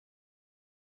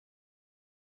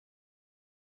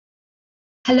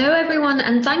Hello everyone,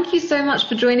 and thank you so much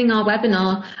for joining our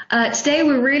webinar. Today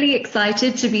we're really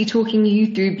excited to be talking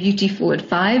you through BeautyForward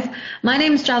 5. My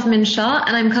name is Jasmine Shah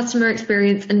and I'm Customer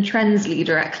Experience and Trends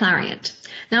Leader at Clariant.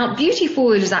 Now,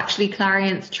 BeautyForward is actually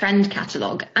Clariant's trend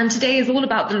catalogue, and today is all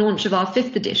about the launch of our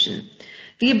 5th edition.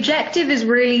 The objective is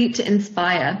really to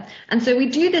inspire, and so we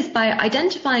do this by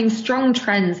identifying strong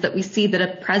trends that we see that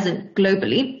are present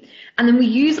globally. And then we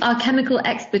use our chemical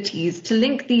expertise to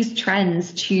link these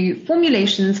trends to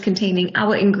formulations containing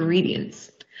our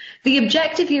ingredients. The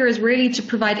objective here is really to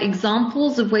provide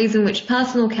examples of ways in which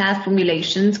personal care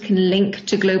formulations can link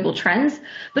to global trends,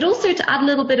 but also to add a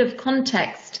little bit of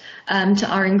context to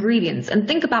our ingredients and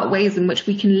think about ways in which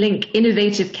we can link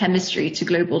innovative chemistry to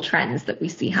global trends that we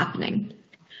see happening.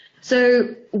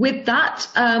 So with that,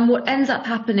 what ends up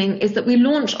happening is that we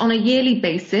launch on a yearly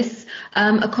basis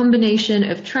a combination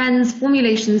of trends,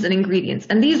 formulations, and ingredients.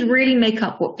 And these really make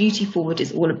up what BeautyForward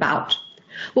is all about.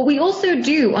 What we also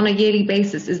do on a yearly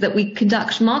basis is that we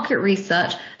conduct market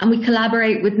research and we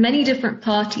collaborate with many different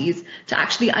parties to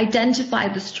actually identify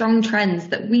the strong trends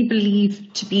that we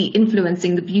believe to be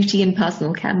influencing the beauty and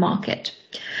personal care market.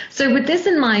 So with this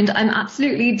in mind, I'm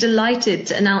absolutely delighted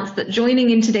to announce that joining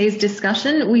in today's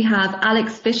discussion, we have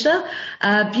Alex Fisher,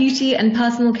 a beauty and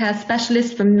personal care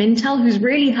specialist from Mintel, who's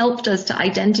really helped us to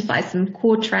identify some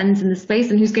core trends in the space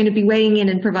and who's going to be weighing in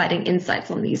and providing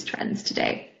insights on these trends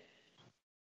today.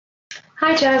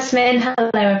 Hi, Jasmine.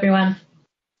 Hello, everyone.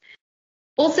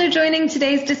 Also joining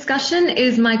today's discussion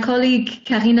is my colleague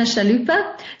Karina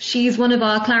Chalupa. She's one of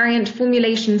our Clariant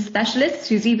formulation specialists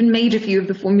who's even made a few of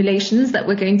the formulations that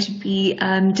we're going to be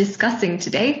discussing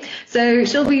today. So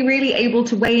she'll be really able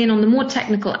to weigh in on the more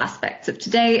technical aspects of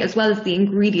today, as well as the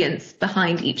ingredients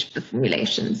behind each of the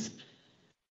formulations.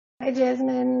 Hi,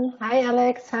 Jasmine. Hi,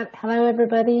 Alex. Hello,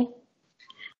 everybody.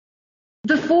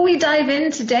 Before we dive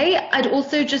in today, I'd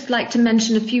also just like to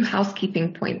mention a few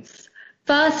housekeeping points.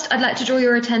 First, I'd like to draw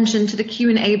your attention to the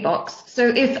Q&A box. So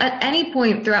if at any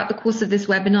point throughout the course of this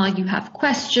webinar you have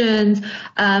questions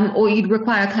or you'd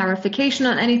require clarification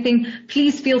on anything,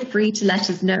 please feel free to let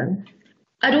us know.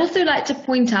 I'd also like to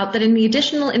point out that in the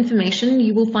additional information,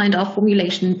 you will find our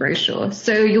formulation brochure.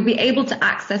 So you'll be able to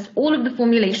access all of the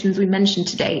formulations we mentioned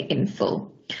today in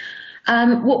full.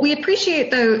 What we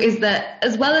appreciate, though, is that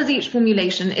as well as each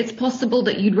formulation, it's possible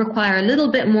that you'd require a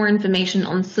little bit more information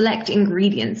on select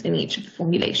ingredients in each of the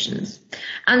formulations.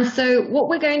 And so what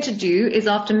we're going to do is,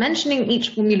 after mentioning each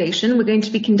formulation, we're going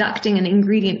to be conducting an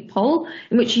ingredient poll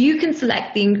in which you can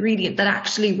select the ingredient that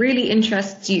actually really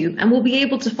interests you, and we'll be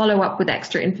able to follow up with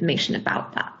extra information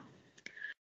about that.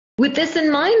 With this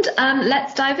in mind,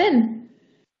 let's dive in.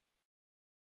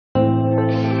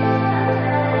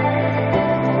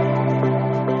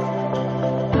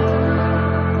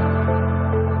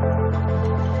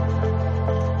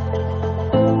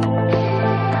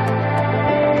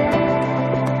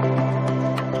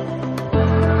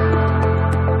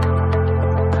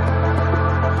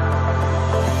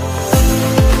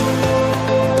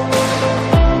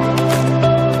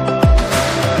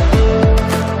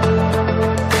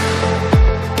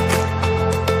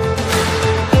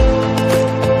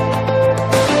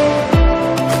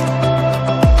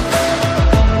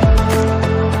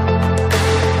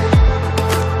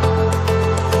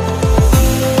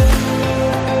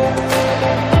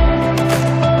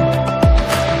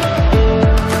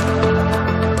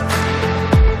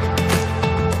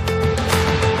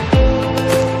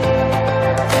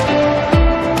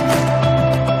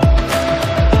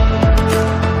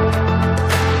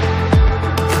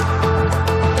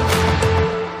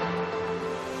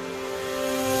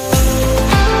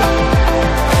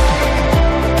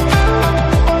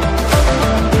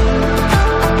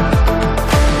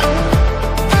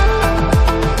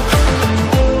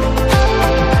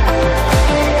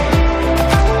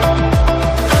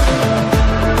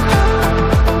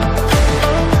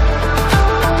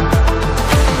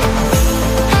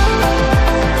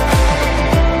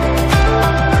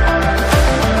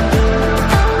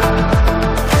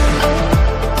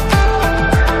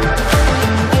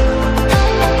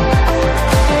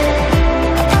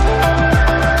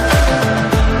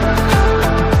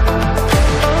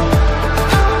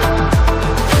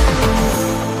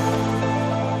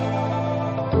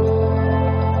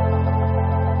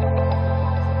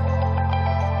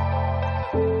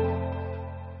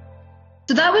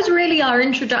 So that was really our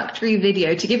introductory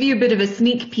video to give you a bit of a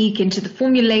sneak peek into the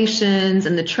formulations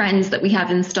and the trends that we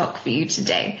have in stock for you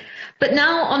today. But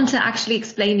now on to actually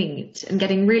explaining it and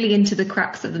getting really into the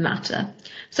crux of the matter.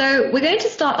 So we're going to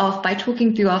start off by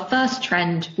talking through our first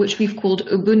trend, which we've called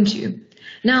Ubuntu.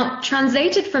 Now,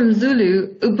 translated from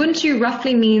Zulu, Ubuntu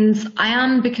roughly means I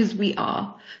am because we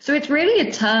are. So it's really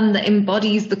a term that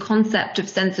embodies the concept of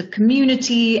sense of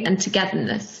community and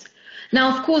togetherness.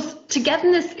 Now, of course,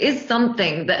 togetherness is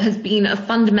something that has been a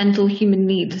fundamental human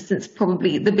need since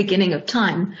probably the beginning of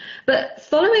time. But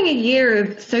following a year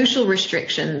of social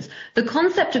restrictions, the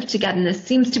concept of togetherness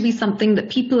seems to be something that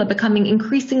people are becoming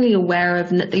increasingly aware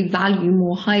of and that they value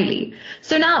more highly.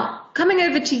 So now, coming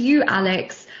over to you,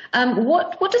 Alex,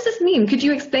 what does this mean? Could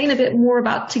you explain a bit more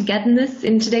about togetherness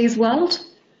in today's world?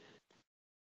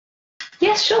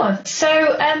 Yes, sure.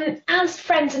 So as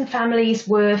friends and families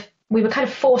we were kind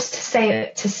of forced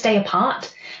to stay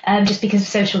apart just because of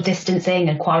social distancing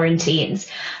and quarantines.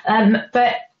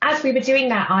 But as we were doing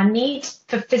that, our need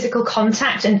for physical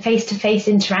contact and face-to-face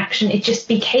interaction, it just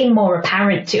became more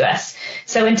apparent to us.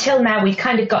 So until now, we've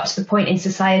kind of got to the point in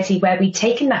society where we've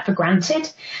taken that for granted.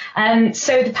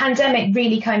 So the pandemic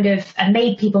really kind of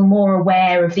made people more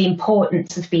aware of the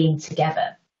importance of being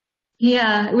together.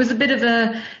 Yeah, it was a bit of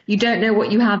a you don't know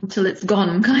what you have until it's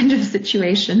gone kind of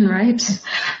situation, right?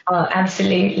 Oh,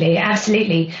 absolutely,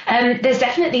 absolutely. There's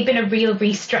definitely been a real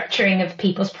restructuring of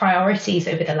people's priorities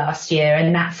over the last year,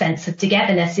 and that sense of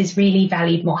togetherness is really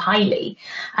valued more highly.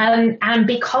 And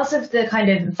because of the kind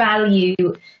of value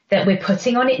that we're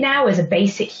putting on it now as a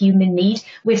basic human need,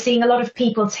 we're seeing a lot of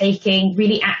people taking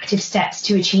really active steps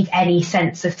to achieve any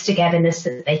sense of togetherness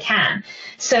that they can.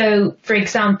 So, for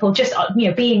example, just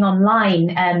being online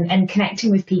and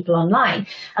connecting with people online,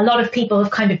 a lot of people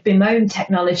have kind of bemoaned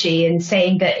technology and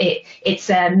saying that it's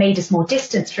made us more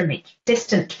distant from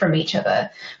each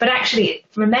other. But actually,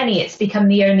 for many, it's become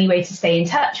the only way to stay in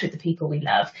touch with the people we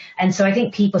love. And so I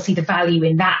think people see the value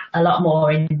in that a lot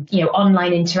more in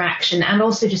online interaction and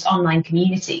also just online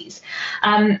communities.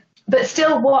 But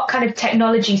still, what kind of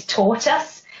technology's taught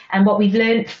us and what we've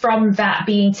learned from that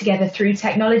being together through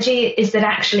technology is that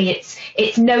actually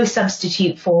it's no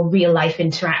substitute for real life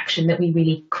interaction that we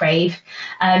really crave.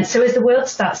 So as the world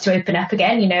starts to open up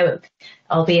again,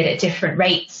 albeit at different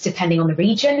rates depending on the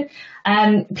region,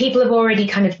 people have already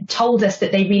kind of told us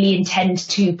that they really intend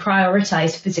to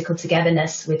prioritize physical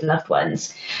togetherness with loved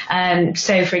ones.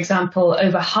 So, for example,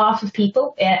 over half of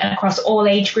people across all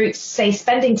age groups say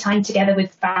spending time together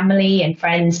with family and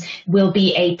friends will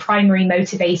be a primary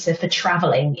motivator for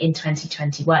traveling in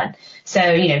 2021.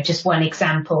 So, just one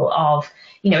example of,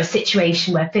 a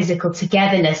situation where physical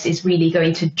togetherness is really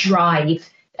going to drive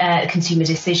consumer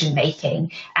decision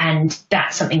making, and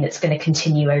that's something that's going to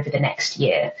continue over the next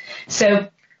year. So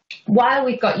while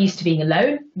we've got used to being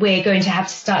alone, we're going to have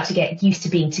to start to get used to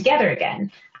being together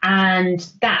again. And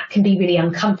that can be really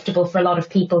uncomfortable for a lot of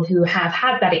people who have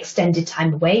had that extended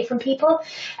time away from people.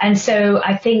 And so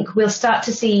I think we'll start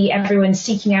to see everyone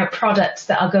seeking out products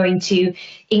that are going to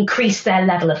increase their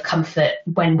level of comfort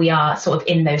when we are sort of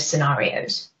in those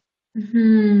scenarios.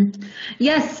 Mm-hmm.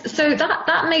 Yes, so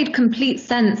that made complete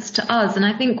sense to us, and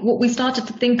I think what we started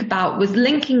to think about was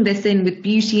linking this in with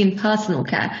beauty and personal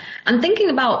care and thinking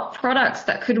about products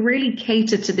that could really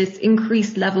cater to this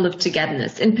increased level of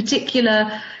togetherness. In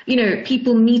particular,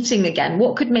 people meeting again,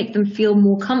 what could make them feel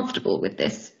more comfortable with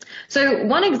this? So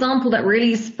one example that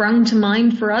really sprung to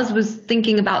mind for us was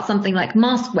thinking about something like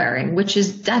mask wearing, which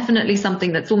is definitely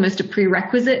something that's almost a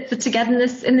prerequisite for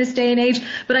togetherness in this day and age,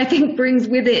 but I think brings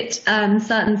with it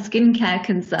certain skincare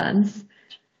concerns.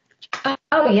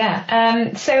 Oh,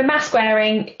 yeah. So mask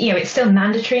wearing, it's still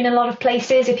mandatory in a lot of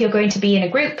places if you're going to be in a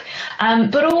group.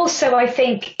 But also, I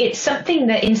think it's something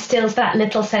that instills that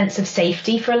little sense of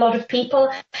safety for a lot of people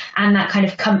and that kind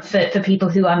of comfort for people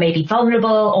who are maybe vulnerable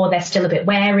or they're still a bit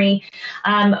wary.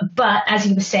 But as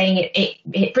you were saying,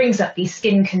 it brings up these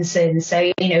skin concerns.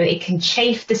 So, it can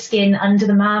chafe the skin under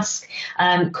the mask,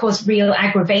 cause real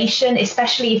aggravation,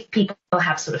 especially if people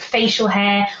have sort of facial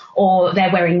hair or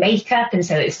they're wearing makeup, and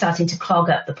so it's starting to clog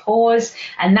up the pores,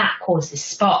 and that causes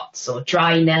spots or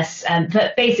dryness.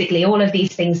 But basically all of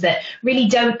these things that really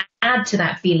don't add to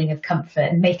that feeling of comfort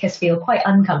and make us feel quite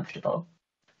uncomfortable.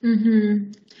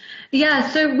 Mm-hmm. Yeah,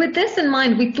 so with this in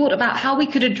mind, we thought about how we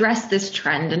could address this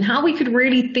trend and how we could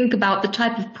really think about the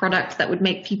type of products that would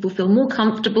make people feel more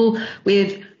comfortable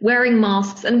with wearing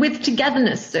masks and with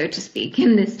togetherness, so to speak,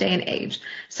 in this day and age.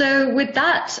 So with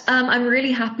that, I'm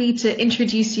really happy to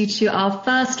introduce you to our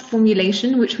first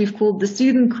formulation, which we've called the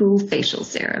Soothe and Cool Facial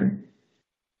Serum.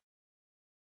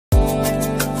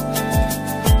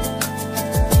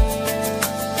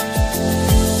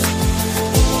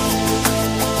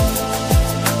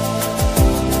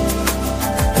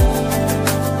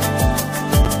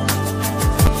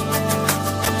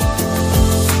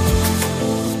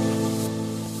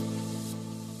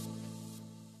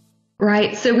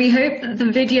 Right, so we hope that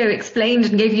the video explained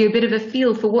and gave you a bit of a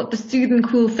feel for what the Soothe and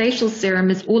Cool Facial Serum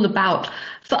is all about.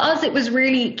 For us, it was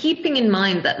really keeping in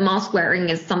mind that mask wearing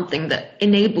is something that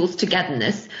enables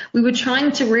togetherness. We were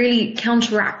trying to really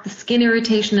counteract the skin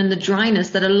irritation and the dryness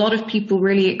that a lot of people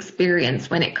really experience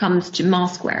when it comes to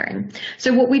mask wearing.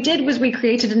 So what we did was we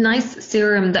created a nice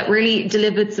serum that really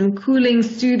delivered some cooling,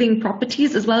 soothing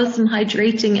properties, as well as some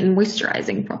hydrating and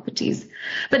moisturizing properties.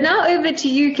 But now over to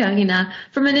you, Karina.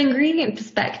 From an ingredient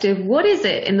perspective, what is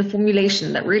it in the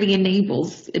formulation that really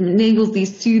enables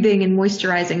these soothing and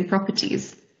moisturizing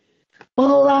properties?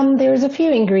 Well, there's a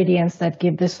few ingredients that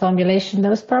give this formulation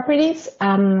those properties.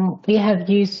 We have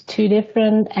used two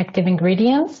different active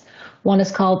ingredients. One is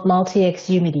called Multi-X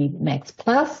Humidity Max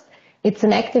Plus. It's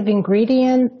an active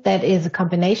ingredient that is a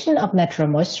combination of natural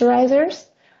moisturizers.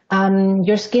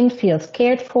 Your skin feels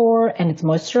cared for and it's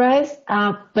moisturized,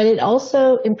 but it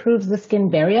also improves the skin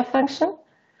barrier function.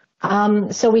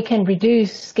 So we can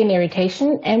reduce skin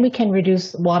irritation and we can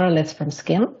reduce water loss from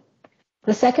skin.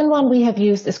 The second one we have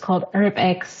used is called Herb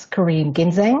X Korean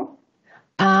Ginseng.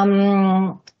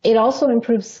 It also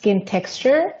improves skin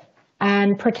texture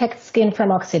and protects skin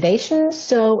from oxidation,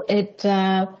 so it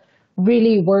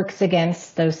really works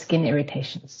against those skin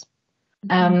irritations.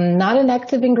 Not an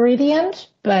active ingredient,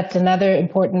 but another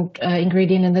important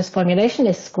ingredient in this formulation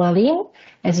is squalene.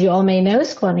 As you all may know,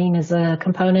 squalene is a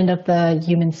component of the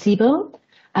human sebum.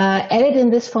 Added in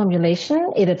this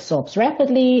formulation, it absorbs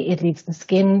rapidly, it leaves the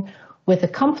skin with a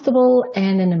comfortable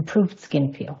and an improved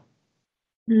skin feel.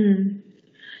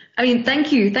 I mean,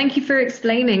 thank you for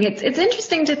explaining. It's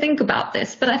interesting to think about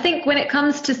this, but I think when it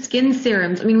comes to skin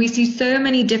serums, I mean, we see so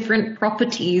many different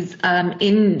properties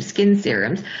in skin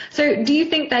serums. So do you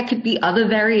think there could be other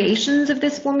variations of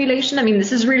this formulation? I mean,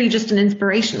 this is really just an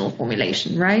inspirational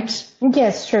formulation, right?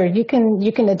 Yes, sure. You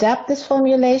can adapt this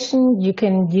formulation. You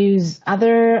can use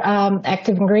other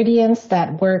active ingredients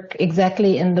that work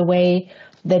exactly in the way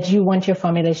that you want your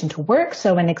formulation to work.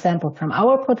 So an example from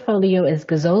our portfolio is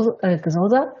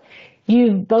Gazosa.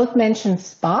 You both mentioned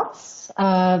spots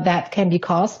that can be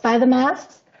caused by the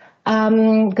masks.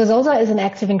 Gazosa is an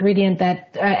active ingredient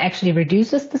that actually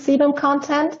reduces the sebum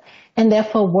content and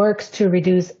therefore works to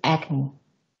reduce acne.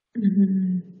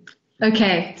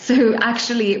 Okay, so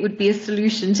actually it would be a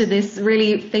solution to this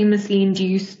really famously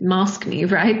induced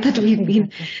maskne, right, that we've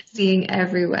been seeing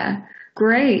everywhere.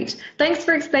 Great. Thanks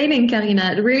for explaining,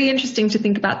 Karina. Really interesting to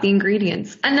think about the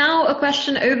ingredients. And now a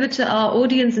question over to our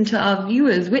audience and to our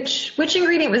viewers. Which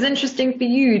ingredient was interesting for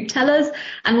you? Tell us,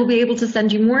 and we'll be able to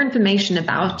send you more information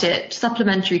about it,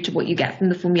 supplementary to what you get from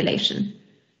the formulation.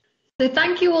 So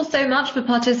thank you all so much for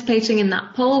participating in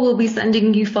that poll. We'll be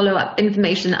sending you follow-up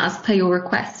information as per your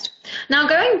request. Now,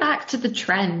 going back to the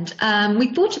trend,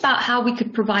 we thought about how we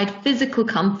could provide physical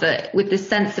comfort with this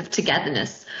sense of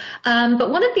togetherness. But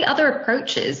one of the other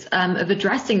approaches of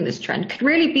addressing this trend could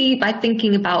really be by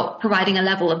thinking about providing a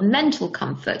level of mental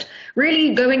comfort,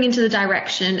 really going into the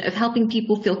direction of helping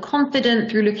people feel confident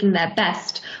through looking their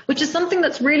best, which is something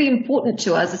that's really important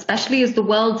to us, especially as the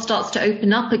world starts to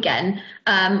open up again.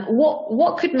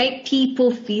 What could make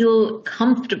people feel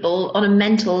comfortable on a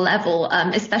mental level,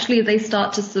 especially as they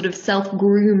start to sort of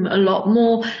self-groom a lot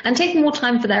more and take more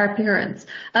time for their appearance?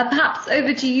 Perhaps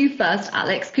over to you first,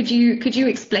 Alex. Could you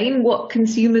explain what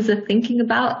consumers are thinking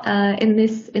about in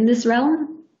this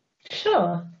realm?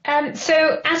 Sure.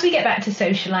 So as we get back to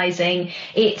socializing,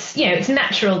 it's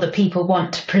natural that people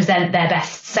want to present their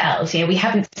best selves. We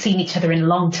haven't seen each other in a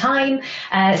long time,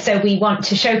 so we want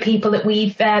to show people that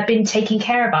we've been taking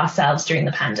care of ourselves during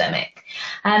the pandemic.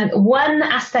 One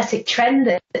aesthetic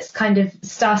trend that's kind of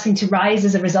starting to rise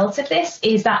as a result of this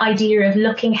is that idea of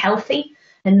looking healthy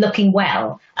and looking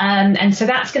well. And so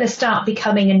that's going to start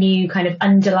becoming a new kind of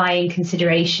underlying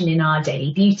consideration in our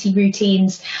daily beauty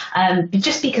routines,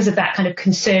 just because of that kind of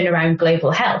concern around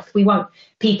global health. We want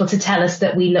people to tell us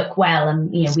that we look well and,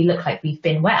 we look like we've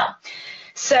been well.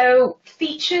 So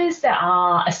features that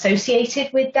are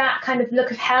associated with that kind of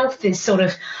look of health is sort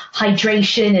of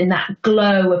hydration and that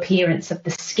glow appearance of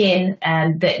the skin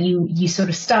that you sort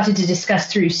of started to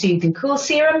discuss through Soothe and Cool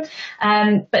Serum.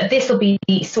 But this will be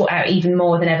sought out even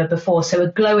more than ever before. So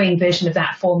a glowing version of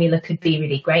that formula could be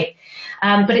really great.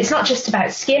 But it's not just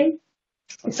about skin.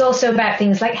 It's also about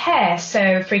things like hair.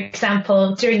 So, for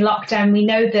example, during lockdown, we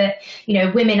know that,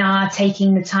 women are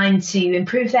taking the time to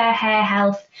improve their hair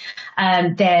health.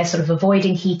 They're sort of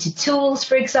avoiding heated tools,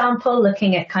 for example,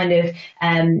 looking at kind of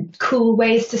cool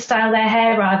ways to style their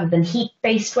hair rather than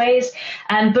heat-based ways,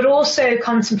 but also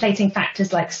contemplating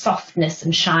factors like softness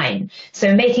and shine.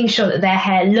 So making sure that their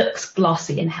hair looks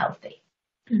glossy and healthy.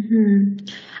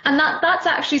 And that's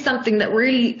actually something that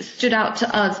really stood out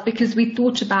to us because we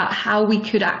thought about how we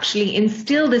could actually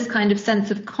instill this kind of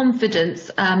sense of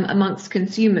confidence amongst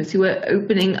consumers who are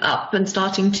opening up and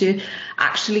starting to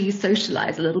actually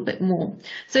socialize a little bit more.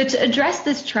 So to address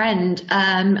this trend,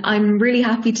 I'm really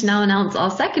happy to now announce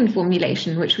our second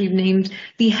formulation, which we've named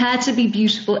the Hair to Be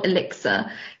Beautiful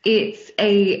Elixir. It's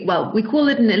we call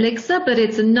it an elixir, but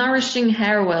it's a nourishing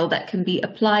hair oil that can be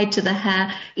applied to the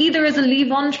hair either as a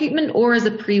leave-on treatment or as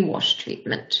a pre-wash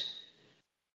treatment.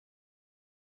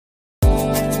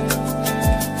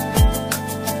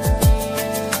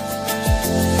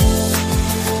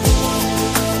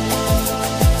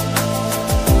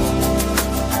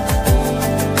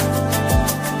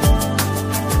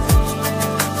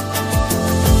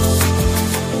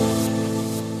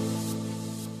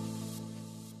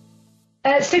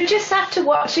 So just after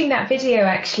watching that video,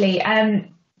 actually, I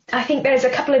think there's a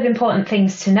couple of important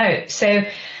things to note. So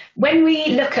when we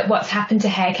look at what's happened to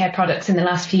hair care products in the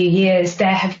last few years,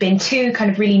 there have been two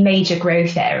kind of really major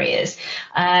growth areas.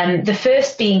 The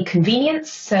first being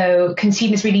convenience, so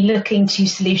consumers really looking to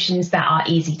solutions that are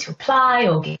easy to apply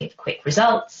or give quick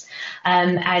results.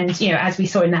 And, you know, as we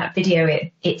saw in that video,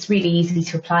 it's really easy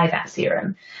to apply that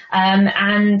serum.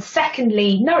 And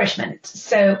secondly, nourishment.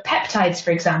 So peptides,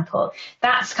 for example,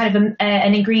 that's kind of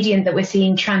an ingredient that we're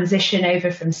seeing transition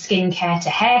over from skincare to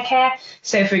hair care.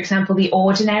 So, for example, The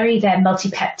Ordinary, their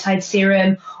multi-peptide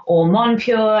serum, or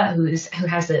Monpure, who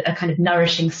has a kind of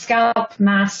nourishing scalp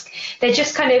mask. They're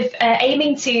just kind of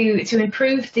aiming to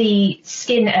improve the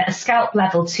skin at a scalp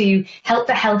level to help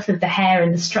the health of the hair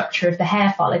and the structure of the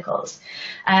hair follicles.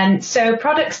 So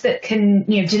products that can,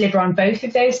 you know, deliver on both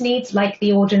of those needs, like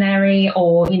The Ordinary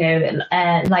or, you know,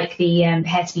 like the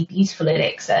Hair to Be Beautiful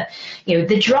Elixir, you know,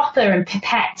 the dropper and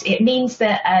pipette, it means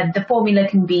that the formula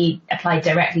can be applied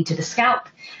directly to the scalp.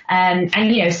 And,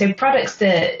 you know, so products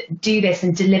that do this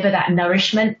and deliver that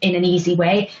nourishment in an easy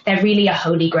way, they're really a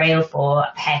holy grail for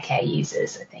hair care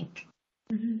users, I think.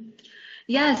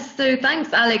 Yes, so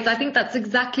thanks, Alex. I think that's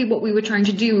exactly what we were trying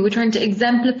to do. We were trying to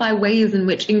exemplify ways in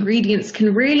which ingredients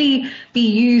can really be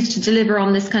used to deliver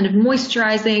on this kind of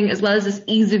moisturizing as well as this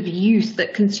ease of use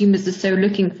that consumers are so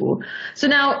looking for. So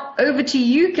now over to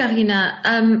you,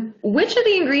 Karina. Which are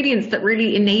the ingredients that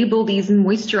really enable these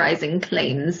moisturizing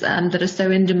claims that are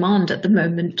so in demand at the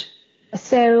moment?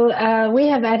 So we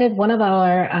have added one of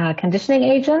our conditioning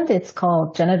agents. It's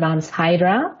called Gen Advanced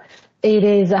Hydra. It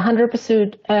is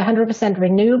 100%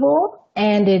 renewable,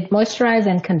 and it moisturizes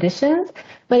and conditions,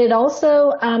 but it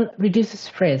also reduces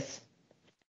frizz.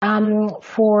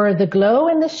 For the glow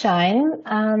and the shine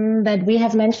that we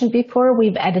have mentioned before,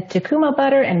 we've added Takuma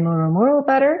butter and Murumuru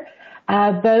butter.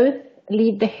 Both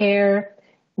leave the hair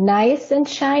nice and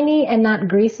shiny and not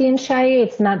greasy and shiny.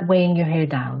 It's not weighing your hair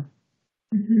down.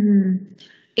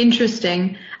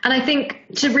 Interesting. And I think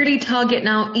to really target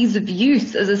now ease of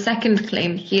use as a second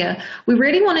claim here, we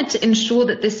really wanted to ensure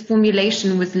that this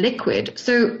formulation was liquid.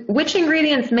 So which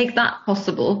ingredients make that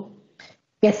possible?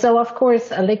 Yes, so of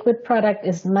course, a liquid product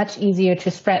is much easier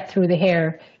to spread through the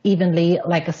hair evenly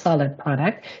like a solid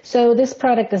product. So this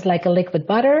product is like a liquid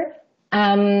butter.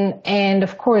 And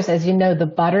of course, as you know, the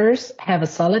butters have a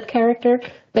solid character,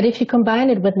 but if you combine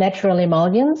it with natural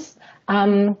emollients,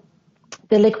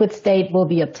 the liquid state will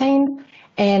be obtained.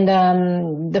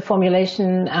 And the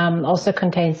formulation also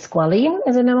contains squalene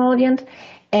as an emollient.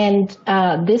 And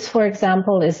this, for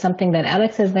example, is something that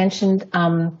Alex has mentioned.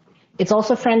 It's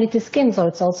also friendly to skin, so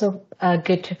it's also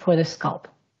good for the scalp.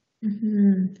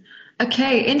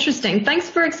 Okay, interesting. Thanks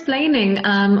for explaining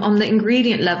on the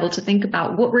ingredient level to think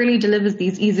about what really delivers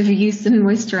these ease of use and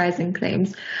moisturizing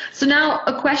claims. So now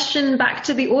a question back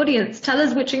to the audience. Tell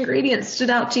us which ingredients stood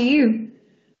out to you.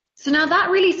 So now that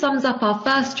really sums up our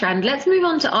first trend. Let's move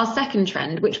on to our second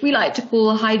trend, which we like to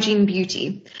call hygiene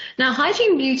beauty. Now,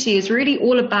 hygiene beauty is really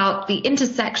all about the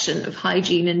intersection of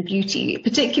hygiene and beauty,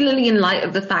 particularly in light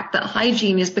of the fact that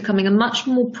hygiene is becoming a much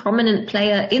more prominent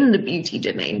player in the beauty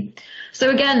domain. So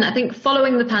again, I think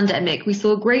following the pandemic, we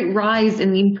saw a great rise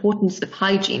in the importance of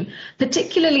hygiene,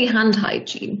 particularly hand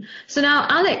hygiene. So now,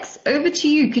 Alex, over to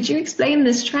you. Could you explain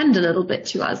this trend a little bit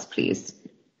to us, please?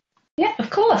 Yeah, of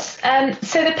course.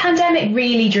 So the pandemic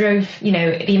really drove, you know,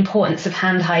 the importance of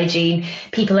hand hygiene.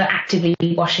 People are actively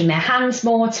washing their hands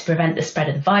more to prevent the spread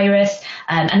of the virus.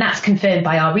 And that's confirmed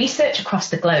by our research across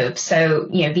the globe. So,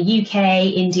 you know, the UK,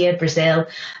 India, Brazil,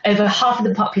 over half of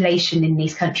the population in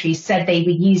these countries said they were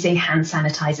using hand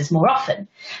sanitizers more often.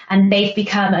 And they've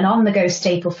become an on-the-go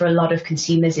staple for a lot of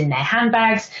consumers in their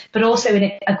handbags, but also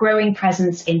in a growing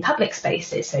presence in public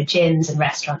spaces, so gyms and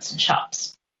restaurants and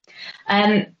shops.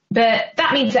 But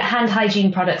that means that hand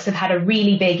hygiene products have had a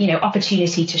really big,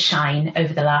 opportunity to shine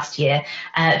over the last year.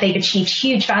 They've achieved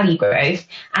huge value growth,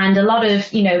 and a lot of,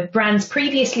 brands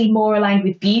previously more aligned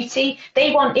with beauty,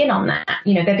 they want in on that.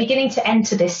 They're beginning to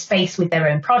enter this space with their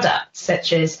own products,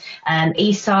 such as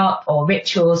Aesop or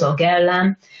Rituals or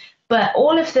Guerlain. But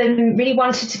all of them really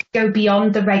wanted to go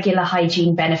beyond the regular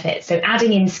hygiene benefits. So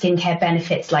adding in skincare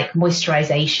benefits like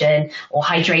moisturization or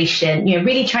hydration,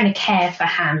 really trying to care for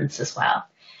hands as well.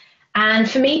 And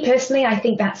for me personally, I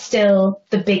think that's still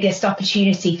the biggest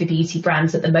opportunity for beauty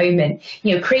brands at the moment.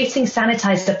 Creating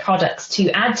sanitizer products to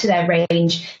add to their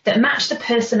range that match the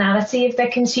personality of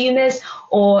their consumers,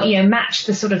 or, match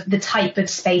the sort of the type of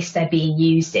space they're being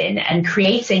used in, and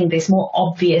creating this more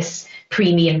obvious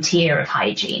premium tier of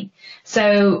hygiene.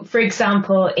 So, for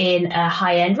example, in a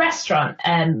high-end restaurant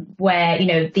where,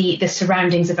 the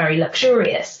surroundings are very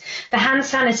luxurious, the hand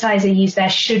sanitizer used there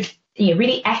should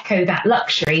really echo that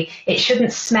luxury. It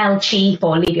shouldn't smell cheap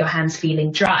or leave your hands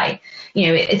feeling dry.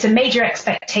 It's a major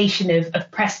expectation of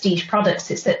prestige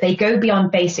products. It's that they go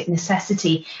beyond basic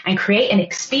necessity and create an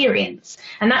experience.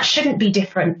 And that shouldn't be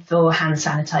different for hand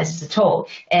sanitizers at all.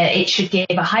 It should give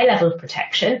a high level of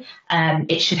protection.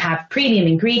 It should have premium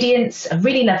ingredients, a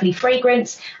really lovely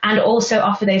fragrance, and also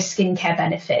offer those skincare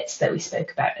benefits that we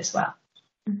spoke about as well.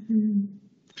 Mm-hmm.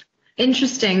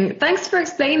 Interesting. Thanks for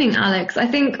explaining, Alex. I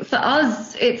think for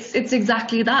us, it's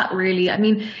exactly that, really. I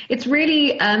mean, it's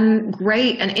really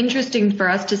great and interesting for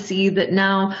us to see that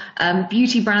now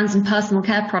beauty brands and personal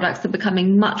care products are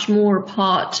becoming much more a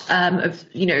part of,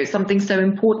 something so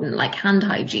important like hand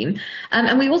hygiene.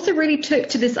 And we also really took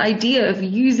to this idea of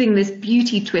using this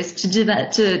beauty twist to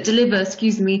deliver,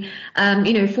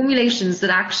 formulations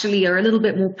that actually are a little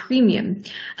bit more premium.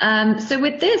 So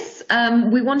with this,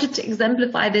 we wanted to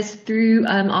exemplify this through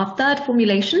our third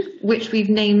formulation, which we've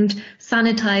named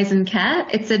SanitiZ'n'Care.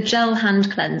 It's a gel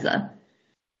hand cleanser.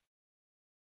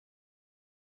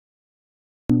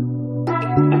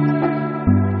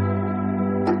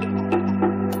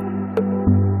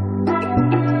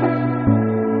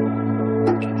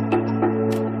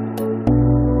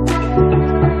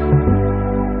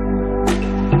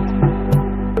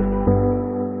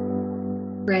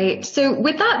 Great. So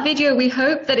with that video, we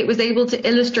hope that it was able to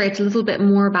illustrate a little bit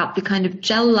more about the kind of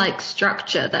gel-like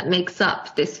structure that makes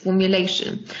up this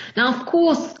formulation. Now, of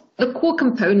course, the core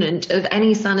component of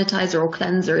any sanitizer or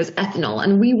cleanser is ethanol,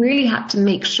 and we really had to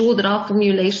make sure that our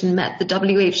formulation met the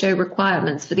WHO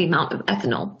requirements for the amount of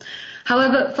ethanol.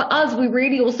 However, for us, we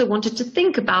really also wanted to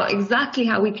think about exactly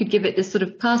how we could give it this sort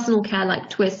of personal care-like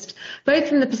twist, both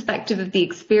from the perspective of the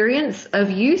experience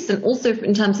of use and also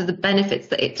in terms of the benefits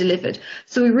that it delivered.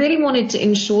 So we really wanted to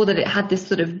ensure that it had this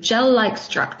sort of gel-like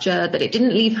structure, that it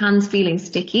didn't leave hands feeling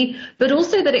sticky, but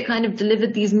also that it kind of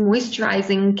delivered these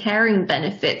moisturizing, caring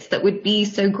benefits that would be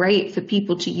so great for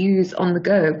people to use on the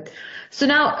go. So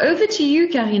now over to you,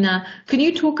 Karina. Can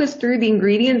you talk us through the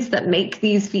ingredients that make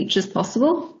these features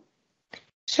possible?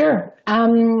 Sure.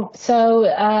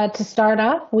 To start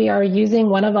off, we are using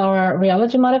one of our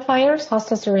rheology modifiers,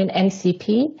 hostasarin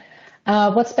MCP.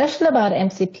 What's special about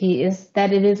MCP is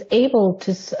that it is able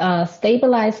to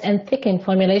stabilize and thicken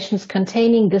formulations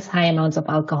containing this high amounts of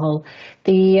alcohol.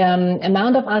 The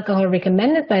amount of alcohol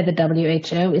recommended by the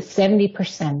WHO is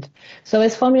 70%. So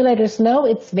as formulators know,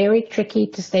 it's very tricky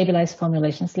to stabilize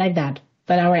formulations like that.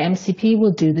 But our MCP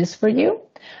will do this for you.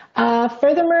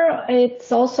 Furthermore,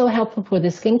 it's also helpful for the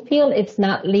skin feel. It's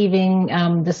not leaving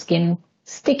the skin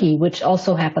sticky, which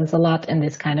also happens a lot in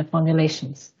this kind of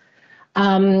formulations.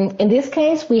 In this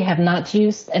case, we have not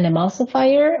used an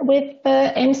emulsifier with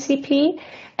MCP.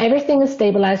 Everything is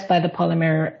stabilized by the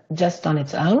polymer just on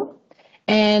its own.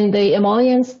 And the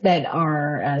emollients that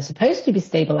are supposed to be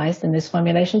stabilized in these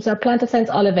formulations are Plantasense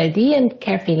Olive AD and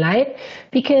Carefree Light,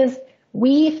 because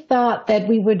we thought that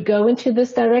we would go into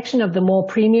this direction of the more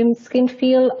premium skin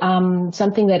feel.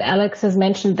 Something that Alex has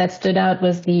mentioned that stood out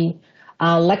was the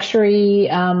luxury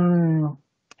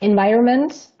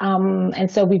environment. And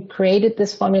so we've created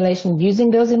this formulation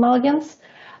using those emollients.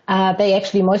 They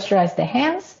actually moisturize the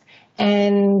hands,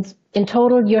 and in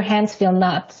total, your hands will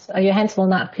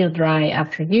not feel dry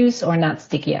after use or not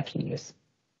sticky after use.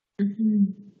 Mm-hmm.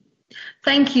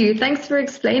 Thank you. Thanks for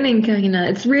explaining, Karina.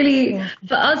 It's really,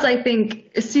 for us, I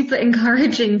think, super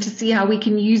encouraging to see how we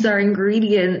can use our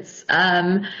ingredients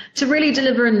to really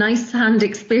deliver a nice hand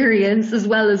experience, as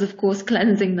well as, of course,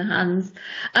 cleansing the hands.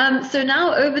 So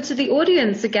now over to the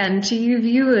audience again, to you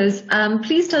viewers.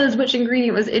 Please tell us which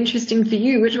ingredient was interesting for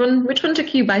you. Which one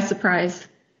took you by surprise?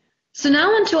 So now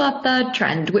on to our third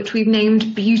trend, which we've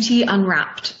named Beauty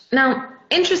Unwrapped. Now,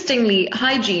 Interestingly,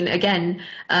 hygiene again,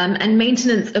 and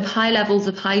maintenance of high levels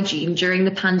of hygiene during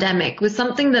the pandemic was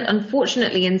something that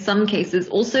unfortunately in some cases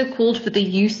also called for the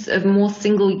use of more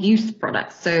single-use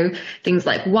products. So things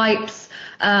like wipes,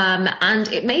 and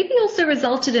it maybe also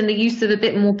resulted in the use of a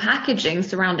bit more packaging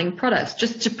surrounding products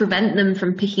just to prevent them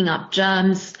from picking up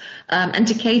germs, and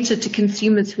to cater to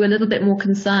consumers who are a little bit more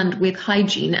concerned with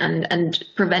hygiene and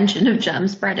prevention of germ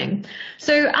spreading.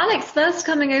 So Alex, first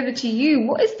coming over to you,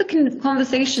 what is the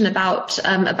conversation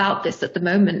about this at the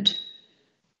moment?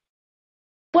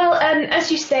 Well,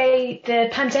 as you say, the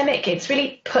pandemic, it's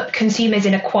really put consumers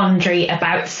in a quandary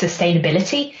about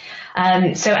sustainability.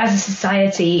 So as a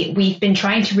society, we've been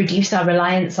trying to reduce our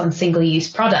reliance on single-use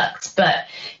products, but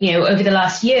over the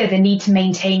last year, the need to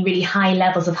maintain really high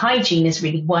levels of hygiene has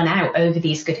really won out over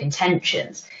these good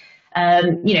intentions.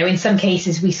 In some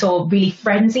cases, we saw really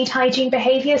frenzied hygiene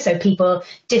behavior. So people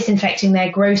disinfecting their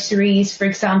groceries, for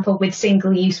example, with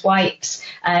single-use wipes,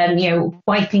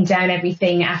 wiping down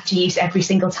everything after use every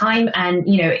single time. And,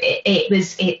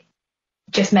 it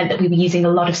just meant that we were using a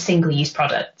lot of single-use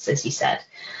products, as you said.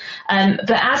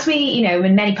 But as we,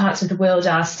 in many parts of the world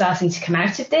are starting to come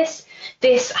out of this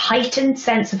heightened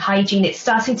sense of hygiene, it's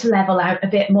starting to level out a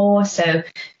bit more. So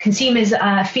consumers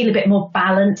feel a bit more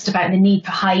balanced about the need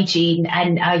for hygiene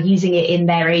and are using it in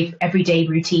their everyday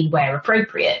routine where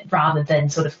appropriate, rather than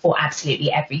sort of for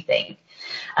absolutely everything.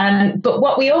 But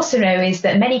what we also know is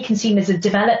that many consumers have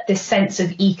developed this sense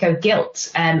of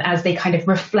eco-guilt as they kind of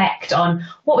reflect on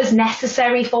what was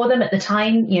necessary for them at the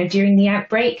time, during the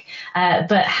outbreak,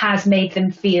 but has made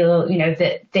them feel,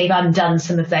 that they've undone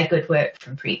some of their good work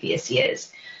from previous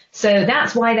years. So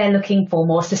that's why they're looking for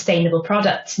more sustainable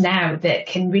products now that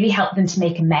can really help them to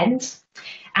make amends.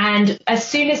 And as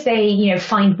soon as they,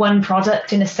 find one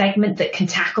product in a segment that can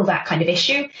tackle that kind of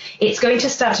issue, it's going to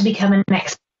start to become an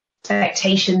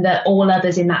expectation that all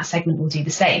others in that segment will do the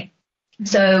same.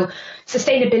 So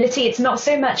sustainability, it's not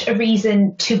so much a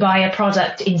reason to buy a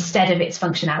product instead of its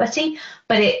functionality,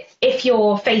 but if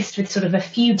you're faced with sort of a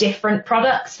few different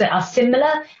products that are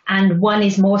similar and one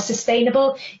is more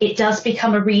sustainable, it does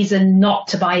become a reason not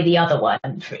to buy the other one.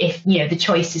 If, the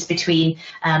choice is between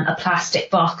a plastic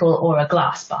bottle or a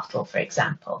glass bottle, for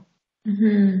example.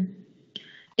 Mm-hmm.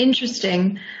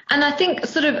 Interesting. And I think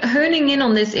sort of honing in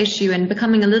on this issue and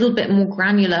becoming a little bit more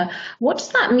granular, what does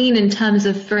that mean in terms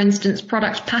of, for instance,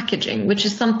 product packaging, which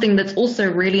is something that's also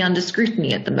really under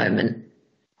scrutiny at the moment?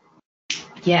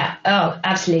 Yeah, oh,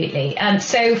 absolutely.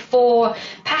 So for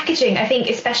packaging, I think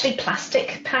especially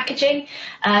plastic packaging,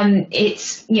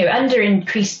 it's, under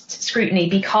increased scrutiny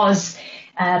because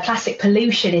plastic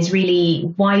pollution is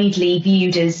really widely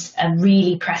viewed as a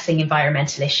really pressing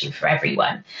environmental issue for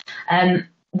everyone.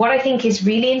 What I think is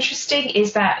really interesting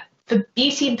is that for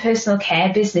beauty and personal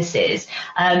care businesses,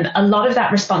 a lot of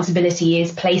that responsibility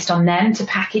is placed on them to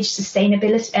package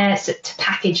sustainably.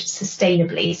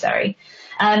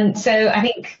 So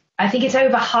I think it's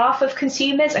over half of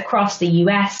consumers across the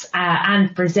US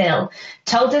and Brazil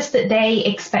told us that they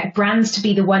expect brands to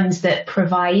be the ones that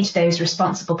provide those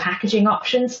responsible packaging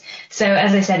options. So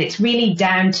as I said, it's really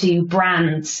down to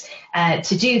brands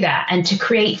to do that and to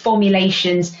create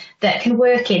formulations that can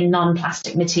work in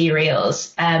non-plastic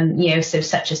materials, so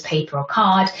such as paper or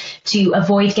card, to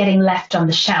avoid getting left on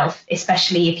the shelf,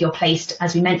 especially if you're placed,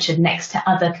 as we mentioned, next to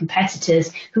other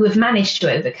competitors who have managed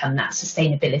to overcome that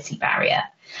sustainability barrier.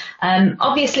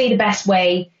 Obviously, the best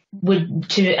way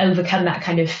to overcome that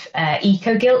kind of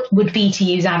eco-guilt would be to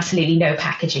use absolutely no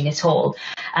packaging at all.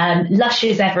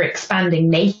 Lush's ever-expanding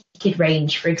Naked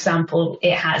range, for example,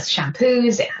 it has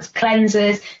shampoos, it has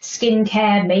cleansers,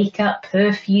 skincare, makeup,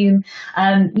 perfume,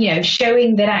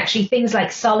 showing that actually things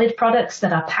like solid products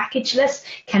that are packageless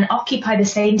can occupy the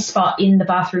same spot in the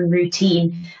bathroom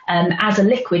routine as a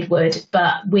liquid would,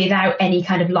 but without any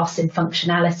kind of loss in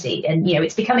functionality. And,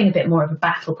 it's becoming a bit more of a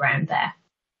battleground there.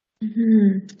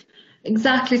 Mm-hmm.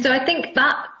 Exactly. So I think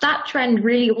that trend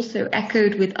really also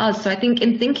echoed with us. So I think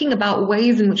in thinking about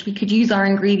ways in which we could use our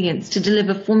ingredients to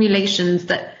deliver formulations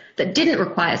that didn't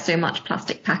require so much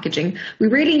plastic packaging, we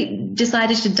really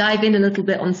decided to dive in a little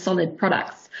bit on solid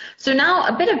products. So now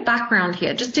a bit of background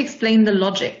here, just to explain the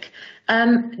logic.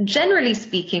 Generally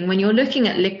speaking, when you're looking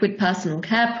at liquid personal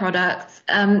care products,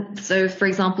 so for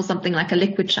example, something like a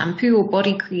liquid shampoo or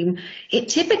body cream, it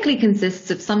typically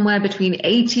consists of somewhere between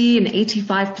 80 and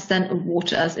 85% of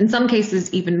water, in some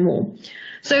cases even more.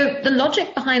 So the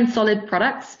logic behind solid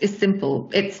products is simple.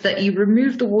 It's that you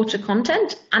remove the water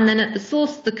content and then at the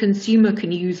source, the consumer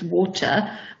can use water.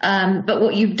 But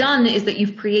what you've done is that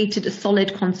you've created a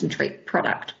solid concentrate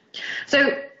product.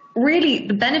 So really,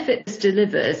 the benefit this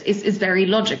delivers is very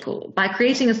logical. By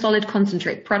creating a solid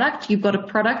concentrate product, you've got a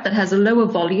product that has a lower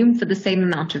volume for the same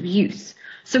amount of use.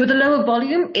 So with a lower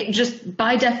volume, it just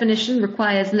by definition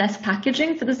requires less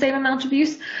packaging for the same amount of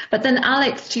use. But then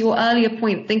Alex, to your earlier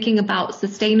point, thinking about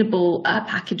sustainable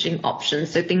packaging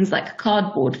options, so things like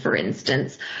cardboard, for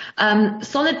instance,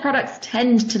 solid products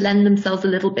tend to lend themselves a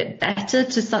little bit better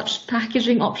to such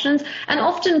packaging options, and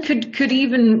often could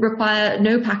even require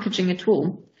no packaging at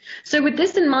all. So with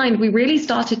this in mind, we really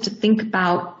started to think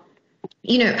about,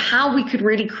 how we could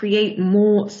really create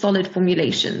more solid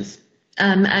formulations.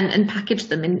 And package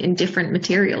them in different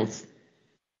materials.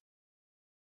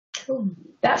 Cool.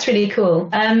 That's really cool.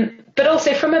 But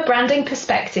also from a branding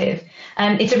perspective,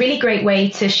 it's a really great way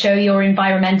to show your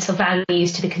environmental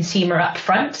values to the consumer up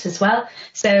front as well.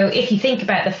 So if you think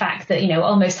about the fact that,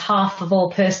 almost half of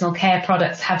all personal care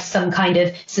products have some kind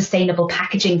of sustainable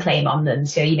packaging claim on them,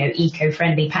 so,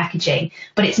 eco-friendly packaging,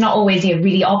 but it's not always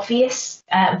really obvious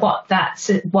what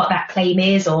that claim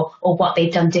is or what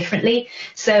they've done differently.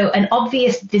 So an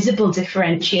obvious visible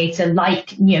differentiator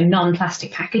like,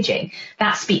 non-plastic packaging,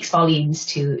 that speaks volumes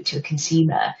to a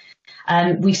consumer.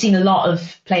 We've seen a lot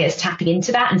of players tapping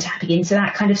into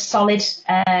that kind of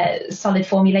solid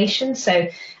formulation. So,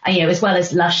 as well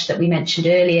as Lush that we mentioned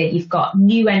earlier, you've got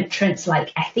new entrants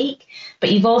like Ethique,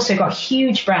 but you've also got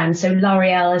huge brands. So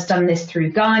L'Oreal has done this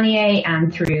through Garnier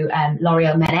and through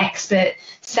L'Oreal Men Expert,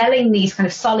 selling these kind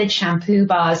of solid shampoo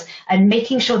bars and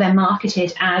making sure they're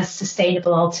marketed as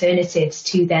sustainable alternatives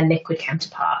to their liquid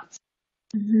counterparts.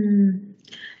 Mm-hmm.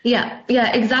 Yeah,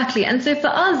 exactly. And so for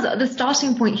us, the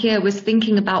starting point here was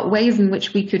thinking about ways in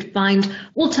which we could find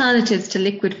alternatives to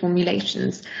liquid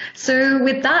formulations. So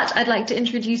with that, I'd like to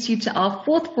introduce you to our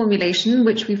fourth formulation,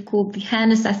 which we've called the Hair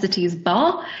Necessities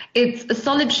Bar. It's a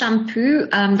solid shampoo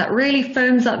that really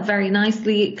foams up very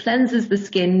nicely, cleanses the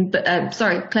skin,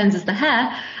 cleanses the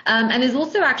hair, and is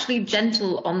also actually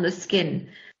gentle on the skin.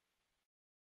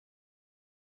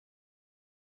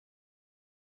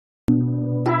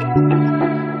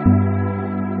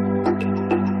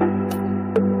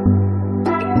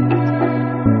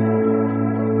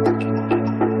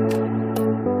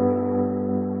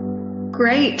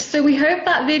 Great. So we hope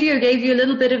that video gave you a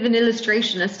little bit of an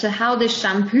illustration as to how this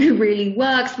shampoo really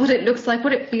works, what it looks like,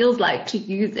 what it feels like to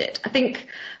use it. I think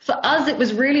for us, it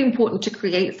was really important to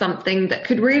create something that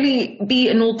could really be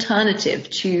an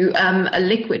alternative to a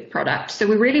liquid product. So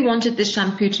we really wanted this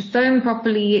shampoo to foam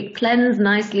properly, cleanse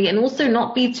nicely, and also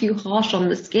not be too harsh on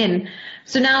the skin.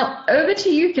 So now over to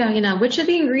you, Karina. Which are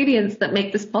the ingredients that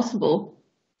make this possible?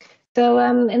 So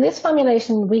in this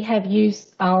formulation, we have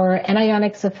used our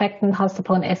anionic surfactant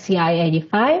Hostapone SCI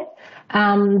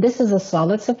 85. This is a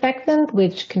solid surfactant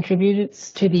which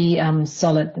contributes to the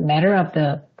solid matter of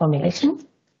the formulation.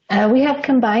 We have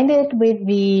combined it with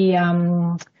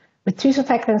with two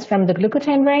surfactants from the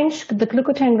glucotane range. The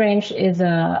glucotane range is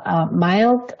a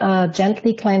mild,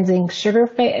 gently cleansing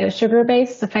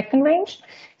sugar-based surfactant range.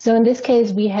 So in this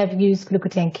case, we have used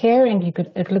Glucotane Care and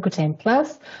Glucotane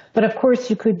Plus, but of course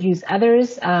you could use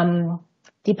others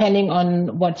depending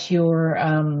on what your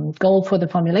goal for the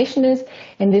formulation is.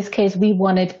 In this case, we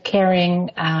wanted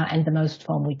caring and the most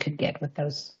foam we could get with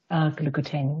those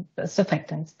glucotane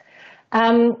surfactants.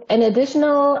 An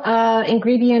additional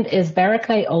ingredient is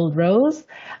Barraclay Old Rose.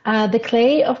 The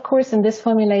clay, of course, in this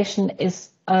formulation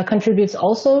contributes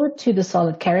also to the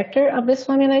solid character of this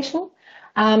formulation.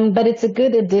 But it's a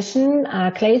good addition.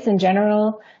 Clays in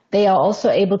general, they are also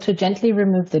able to gently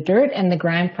remove the dirt and the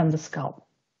grime from the scalp.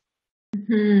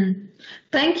 Mm-hmm.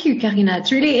 Thank you, Karina.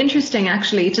 It's really interesting,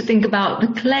 actually, to think about the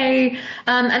clay.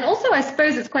 And also, I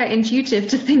suppose it's quite intuitive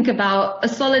to think about a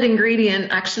solid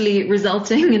ingredient actually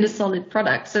resulting in a solid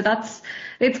product. So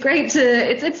it's great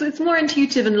it's more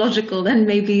intuitive and logical than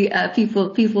maybe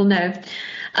people know.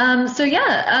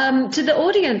 To the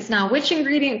audience now, which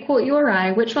ingredient caught your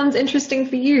eye? Which one's interesting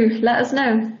for you? Let us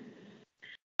know.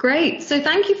 Great. So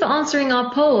thank you for answering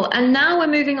our poll. And now we're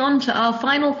moving on to our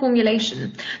final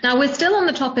formulation. Now we're still on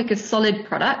the topic of solid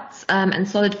products and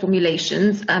solid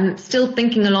formulations, still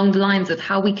thinking along the lines of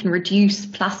how we can reduce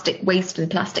plastic waste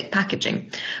and plastic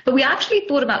packaging. But we actually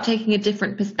thought about taking a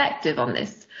different perspective on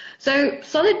this. So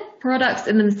solid products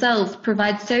in themselves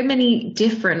provide so many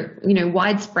different,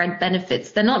 widespread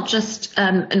benefits. They're not just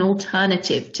an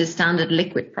alternative to standard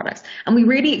liquid products. And we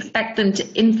really expect them to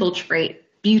infiltrate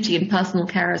beauty and personal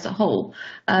care as a whole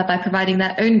by providing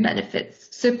their own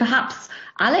benefits. So perhaps,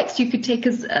 Alex, you could take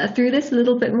us through this a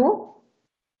little bit more?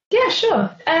 Yeah, sure.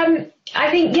 I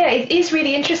think, yeah, it is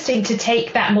really interesting to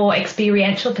take that more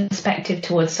experiential perspective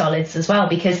towards solids as well,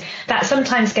 because that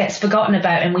sometimes gets forgotten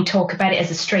about and we talk about it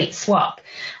as a straight swap.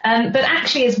 But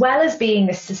actually, as well as being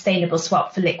this sustainable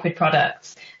swap for liquid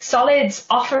products, solids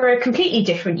offer a completely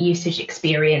different usage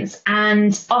experience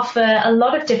and offer a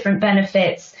lot of different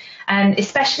benefits,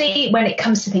 especially when it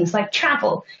comes to things like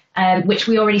travel. Which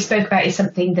we already spoke about is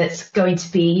something that's going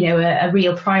to be, a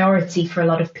real priority for a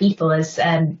lot of people as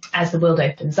the world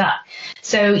opens up.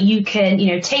 So you can,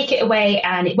 take it away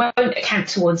and it won't account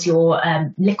towards your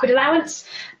liquid allowance,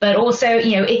 but also,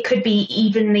 it could be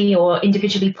evenly or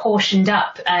individually portioned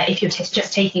up if you're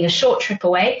just taking a short trip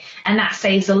away, and that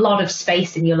saves a lot of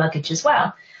space in your luggage as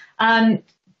well.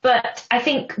 But I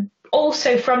think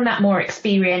also from that more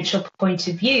experiential point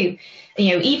of view,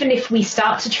 even if we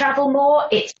start to travel more,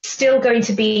 it's still going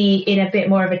to be in a bit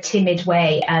more of a timid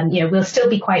way. We'll still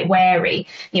be quite wary.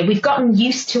 We've gotten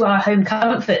used to our home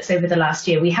comforts over the last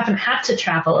year. We haven't had to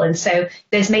travel. And so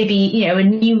there's maybe, a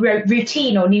new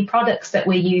routine or new products that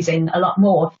we're using a lot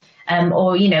more.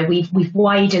 We've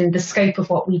widened the scope of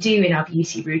what we do in our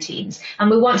beauty routines,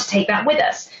 and we want to take that with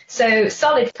us. So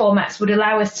solid formats would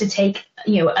allow us to take,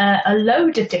 a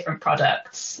load of different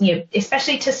products,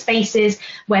 especially to spaces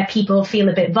where people feel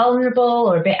a bit vulnerable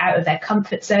or a bit out of their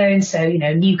comfort zone. So,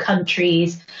 new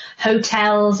countries,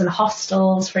 hotels and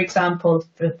hostels, for example,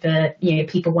 for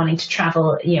people wanting to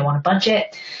travel, on a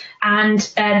budget, and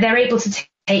they're able to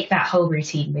take that whole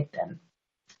routine with them.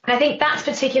 I think that's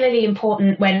particularly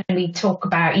important when we talk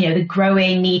about, the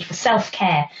growing need for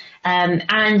self-care.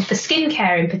 And for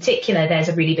skincare in particular, there's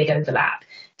a really big overlap.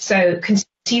 So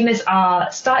consumers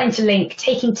are starting to link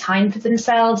taking time for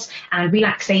themselves and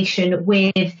relaxation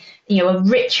with, a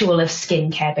ritual of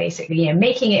skincare, basically,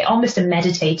 making it almost a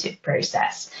meditative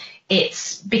process.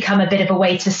 It's become a bit of a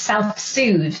way to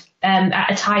self-soothe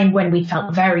at a time when we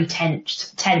felt very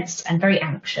tense and very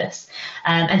anxious.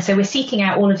 And so we're seeking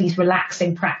out all of these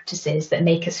relaxing practices that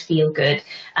make us feel good,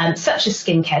 such as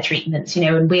skincare treatments,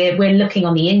 and we're looking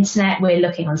on the internet, we're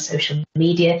looking on social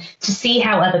media to see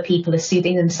how other people are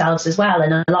soothing themselves as well.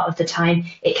 And a lot of the time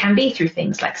it can be through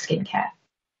things like skincare.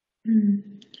 Mm.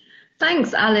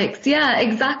 Thanks, Alex. Yeah,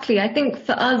 exactly. I think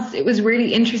for us, it was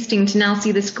really interesting to now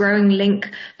see this growing link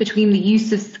between the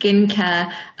use of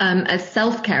skincare as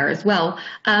self-care as well.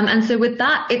 And so with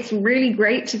that, it's really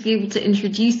great to be able to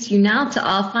introduce you now to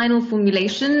our final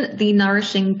formulation, the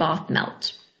Nourishing Bath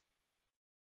Melt.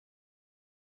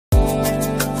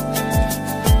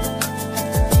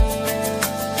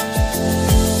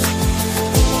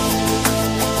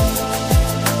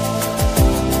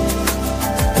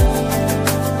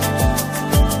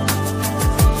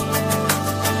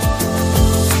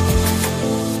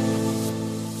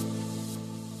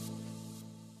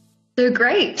 So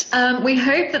great. We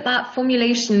hope that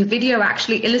formulation video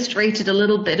actually illustrated a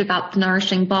little bit about the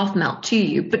Nourishing Bath Melt to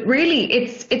you, but really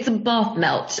it's a bath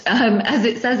melt, as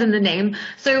it says in the name.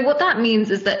 So what that means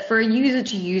is that for a user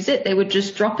to use it, they would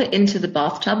just drop it into the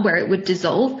bathtub where it would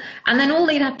dissolve, and then all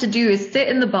they'd have to do is sit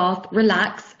in the bath,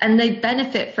 relax, and they'd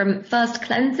benefit from first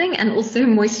cleansing and also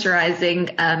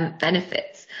moisturizing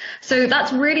benefits. So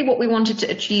that's really what we wanted to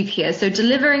achieve here. So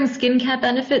delivering skincare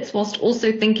benefits whilst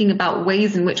also thinking about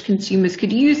ways in which consumers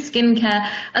could use skincare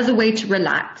as a way to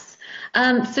relax.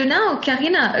 So now,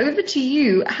 Karina, over to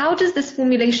you. How does this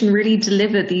formulation really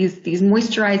deliver these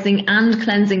moisturizing and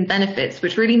cleansing benefits,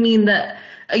 which really mean that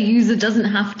a user doesn't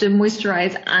have to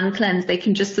moisturize and cleanse? They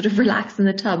can just sort of relax in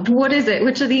the tub. What is it?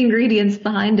 Which are the ingredients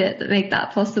behind it that make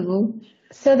that possible?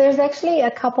 So there's actually a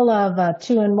couple of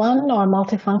 2-in-1 or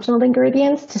multifunctional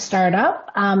ingredients to start up.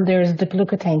 There's the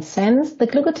glutathione sense. The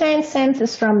glutathione sense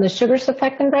is from the sugar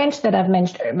surfactant branch that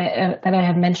I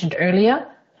have mentioned earlier.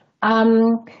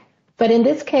 But in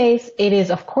this case, it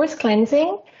is of course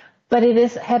cleansing, but it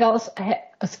is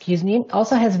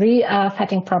also has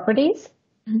re-fatting properties.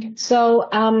 Mm-hmm. So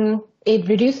it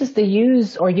reduces the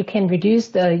use, or you can reduce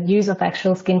the use of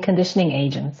actual skin conditioning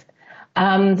agents.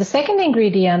 The second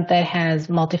ingredient that has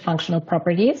multifunctional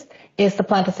properties is the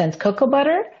plant essence cocoa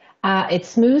butter. It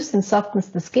smooths and softens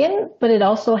the skin, but it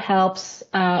also helps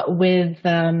with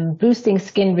boosting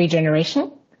skin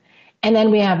regeneration. And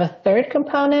then we have a third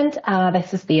component.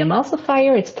 This is the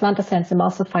emulsifier. It's plant essence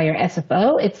emulsifier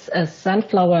SFO. It's a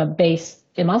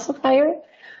sunflower-based emulsifier.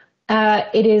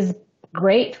 It is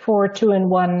great for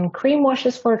 2-in-1 cream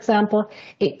washes, for example,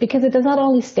 because it does not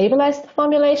only stabilize the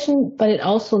formulation, but it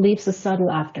also leaves a subtle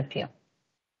afterfeel.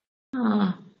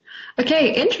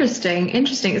 Okay, interesting.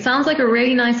 It sounds like a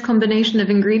really nice combination of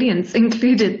ingredients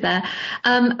included there.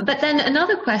 But then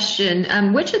another question,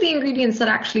 which are the ingredients that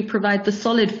actually provide the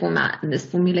solid format in this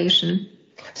formulation?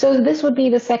 So this would be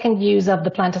the second use of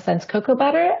the Plant Essence cocoa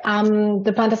butter.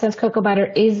 The Plant Essence cocoa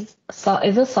butter is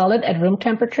a solid at room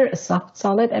temperature, a soft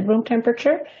solid at room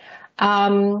temperature.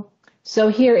 So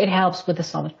here it helps with the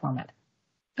solid format.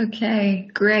 Okay,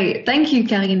 great. Thank you,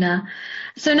 Karina.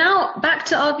 So now back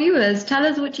to our viewers. Tell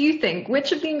us what you think.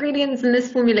 Which of the ingredients in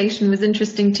this formulation was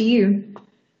interesting to you?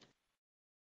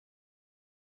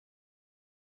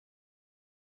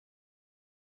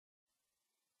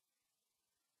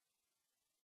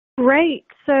 Great.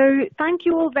 So thank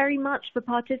you all very much for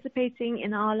participating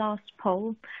in our last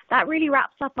poll. That really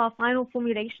wraps up our final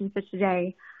formulation for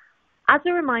today. As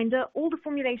a reminder, all the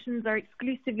formulations are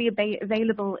exclusively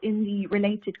available in the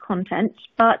related content,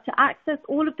 but to access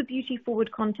all of the Beauty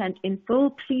Forward content in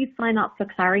full, please sign up for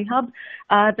ClariHub.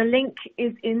 The link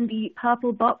is in the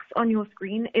purple box on your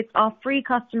screen. It's our free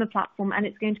customer platform, and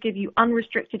it's going to give you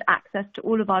unrestricted access to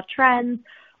all of our trends,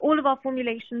 all of our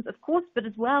formulations, of course, but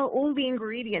as well, all the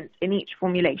ingredients in each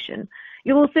formulation.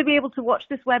 You'll also be able to watch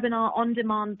this webinar on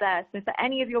demand there. So for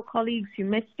any of your colleagues who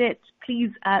missed it, please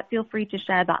feel free to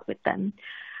share that with them.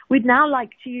 We'd now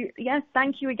like to,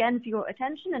 thank you again for your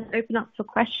attention and open up for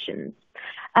questions.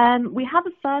 We have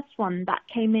a first one that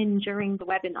came in during the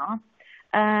webinar,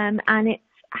 and it's,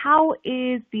 how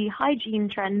is the hygiene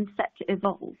trend set to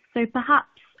evolve? So perhaps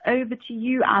over to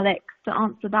you, Alex, to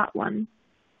answer that one.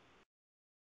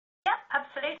 Yeah,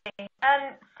 absolutely.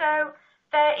 So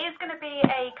there is going to be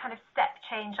a kind of step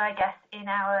change, I guess, in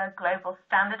our global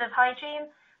standard of hygiene.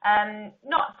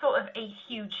 Not sort of a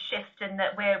huge shift in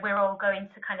that we're all going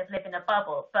to kind of live in a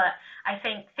bubble, but I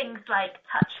think things like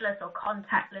touchless or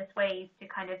contactless ways to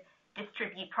kind of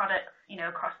distribute products,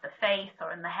 across the face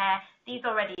or in the hair, these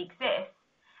already exist,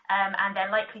 and they're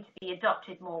likely to be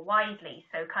adopted more widely.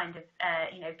 So kind of,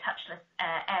 touchless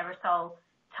aerosol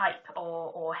type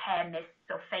or hair mists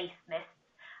or face mists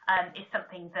is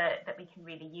something that we can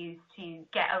really use to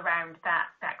get around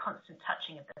that constant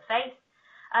touching of the face.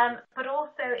 But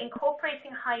also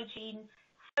incorporating hygiene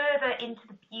further into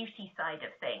the beauty side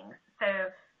of things. So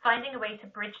finding a way to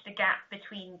bridge the gap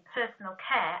between personal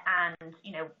care and,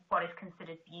 what is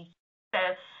considered beauty. So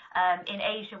in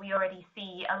Asia, we already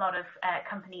see a lot of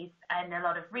companies and a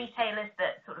lot of retailers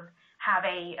that sort of have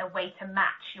a way to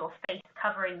match your face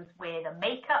coverings with a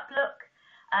makeup look,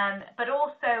 but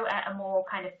also at a more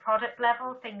kind of product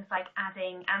level, things like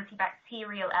adding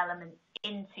antibacterial elements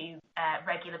into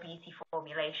regular beauty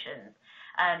formulations.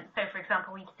 So, for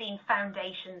example, we've seen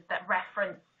foundations that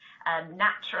reference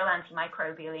natural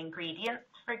antimicrobial ingredients,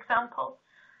 for example.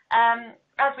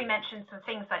 As we mentioned, so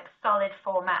things like solid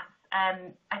formats,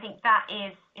 I think that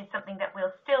is something that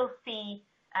we'll still see,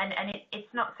 and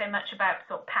it's not so much about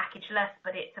sort of package-less,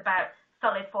 but it's about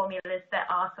solid formulas that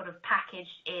are sort of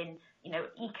packaged in,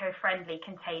 eco-friendly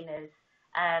containers,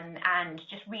 and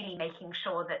just really making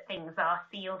sure that things are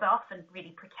sealed off and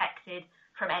really protected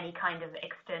from any kind of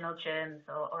external germs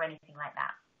or anything like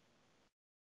that.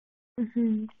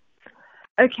 Mm-hmm.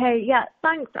 Okay, yeah,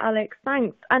 thanks, Alex,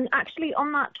 thanks. And actually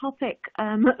on that topic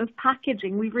of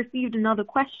packaging, we've received another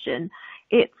question.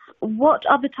 It's, what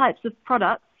other types of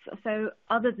products, so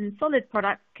other than solid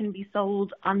products, can be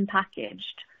sold unpackaged?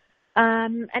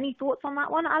 Any thoughts on that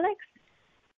one, Alex?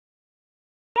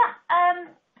 Yeah,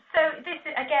 so this,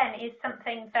 again, is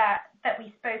something that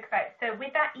we spoke about. So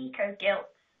with that eco-guilt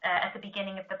at the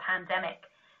beginning of the pandemic,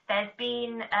 there's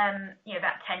been,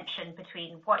 that tension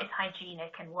between what is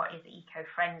hygienic and what is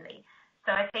eco-friendly.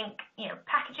 So I think,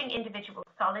 packaging individual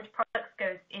solid products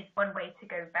is one way to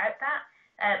go about that.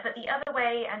 But the other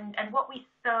way, and what we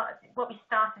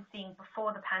started seeing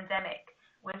before the pandemic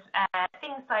was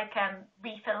things like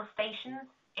refill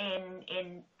stations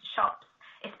in shops,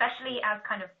 especially as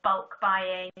kind of bulk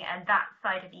buying and that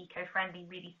side of eco-friendly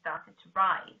really started to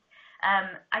rise.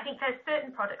 I think there's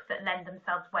certain products that lend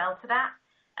themselves well to that.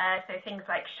 So things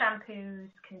like shampoos,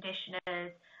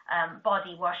 conditioners,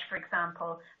 body wash, for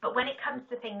example. But when it comes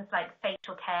to things like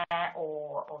facial care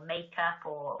or makeup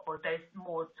or those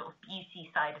more sort of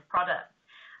beauty side of products,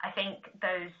 I think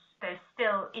those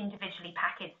still individually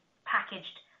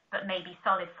packaged, but maybe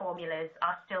solid formulas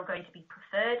are still going to be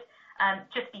preferred,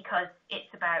 just because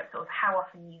it's about sort of how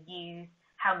often you use,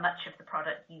 how much of the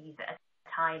product you use at a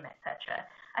time, etc.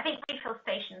 I think refill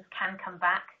stations can come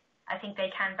back. I think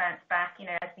they can bounce back.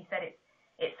 As we said,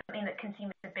 it's something that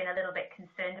consumers have been a little bit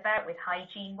concerned about with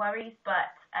hygiene worries,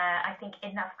 but I think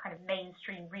enough kind of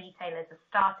mainstream retailers are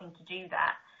starting to do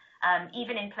that.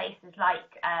 Even in places like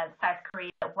South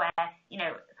Korea, where,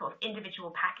 sort of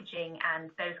individual packaging and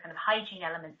those kind of hygiene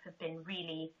elements have been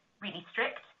really, really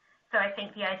strict. So I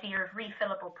think the idea of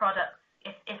refillable products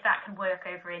if that can work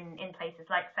over in places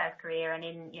like South Korea and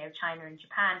in China and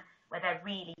Japan, where they're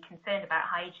really concerned about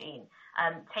hygiene,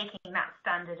 taking that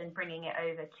standard and bringing it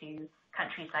over to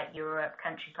countries like Europe,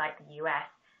 countries like the US,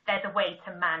 there's a way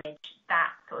to manage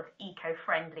that sort of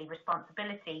eco-friendly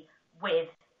responsibility with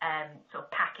sort of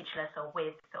packageless or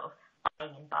with sort of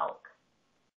buying in bulk.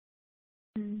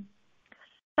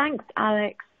 Thanks,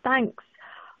 Alex. Thanks.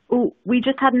 Oh, we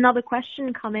just had another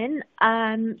question come in.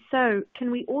 So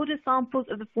can we order samples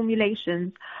of the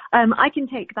formulations? I can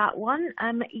take that one.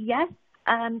 Yes.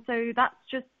 So that's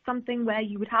just something where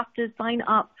you would have to sign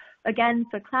up again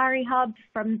for ClariHub.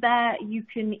 From there, you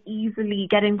can easily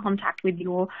get in contact with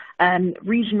your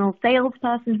regional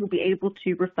salesperson who will be able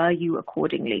to refer you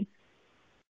accordingly.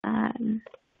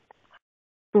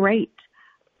 Great.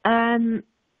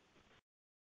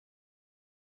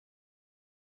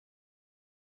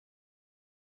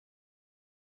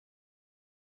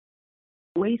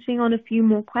 Waiting on a few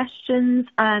more questions.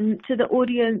 To the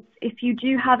audience, if you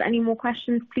do have any more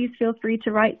questions, please feel free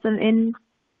to write them in.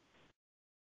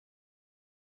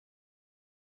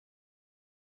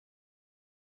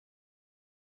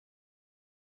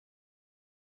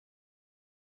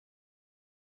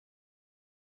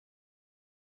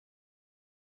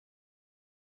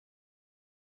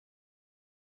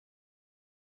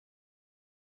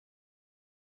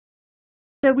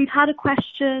 So we've had a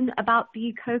question about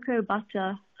the cocoa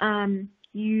butter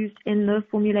used in the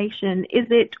formulation. Is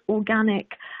it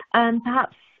organic?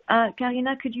 Perhaps,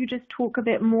 Karina, could you just talk a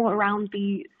bit more around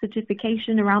the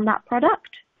certification around that product?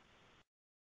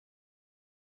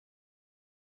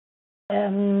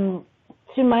 To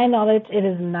my knowledge, it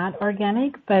is not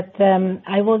organic, but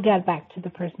I will get back to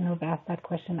the person who asked that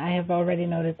question. I have already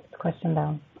noted this question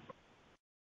down.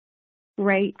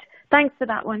 Great. Thanks for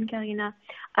that one, Karina.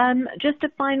 Just a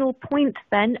final point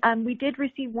then. We did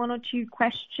receive one or two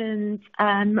questions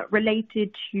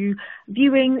related to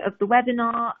viewing of the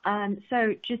webinar.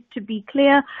 So just to be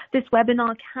clear, this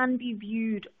webinar can be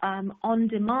viewed on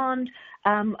demand.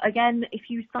 Again, if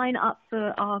you sign up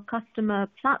for our customer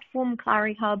platform,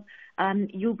 ClariHub,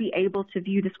 you'll be able to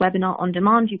view this webinar on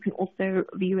demand. You can also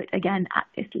view it again at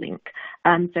this link.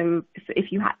 So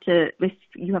if you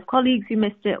have colleagues who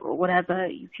missed it or whatever,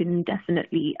 you can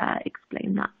definitely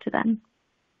explain that to them.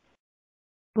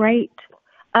 Great.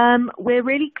 We're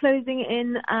really closing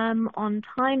in on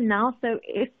time now. So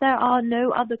if there are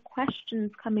no other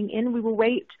questions coming in, we will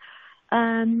wait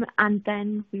and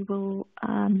then we will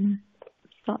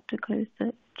start to close the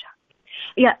chat.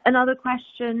 Yeah, another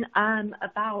question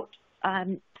about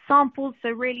samples. So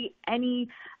really any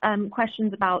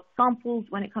questions about samples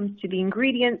when it comes to the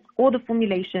ingredients or the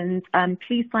formulations,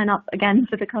 please sign up again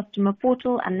for the customer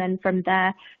portal, and then from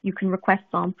there you can request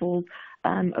samples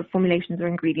of formulations or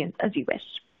ingredients as you wish.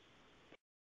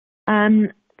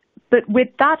 But with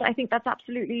that, I think that's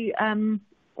absolutely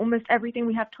almost everything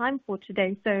we have time for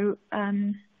today. So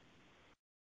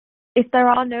if there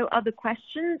are no other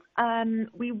questions,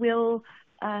 we will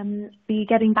be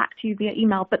getting back to you via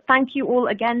email. But thank you all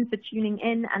again for tuning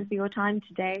in and for your time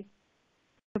today.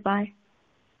 Goodbye.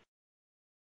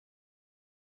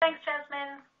 Thanks,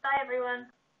 Jasmine. Bye, everyone.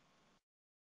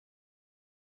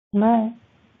 Bye.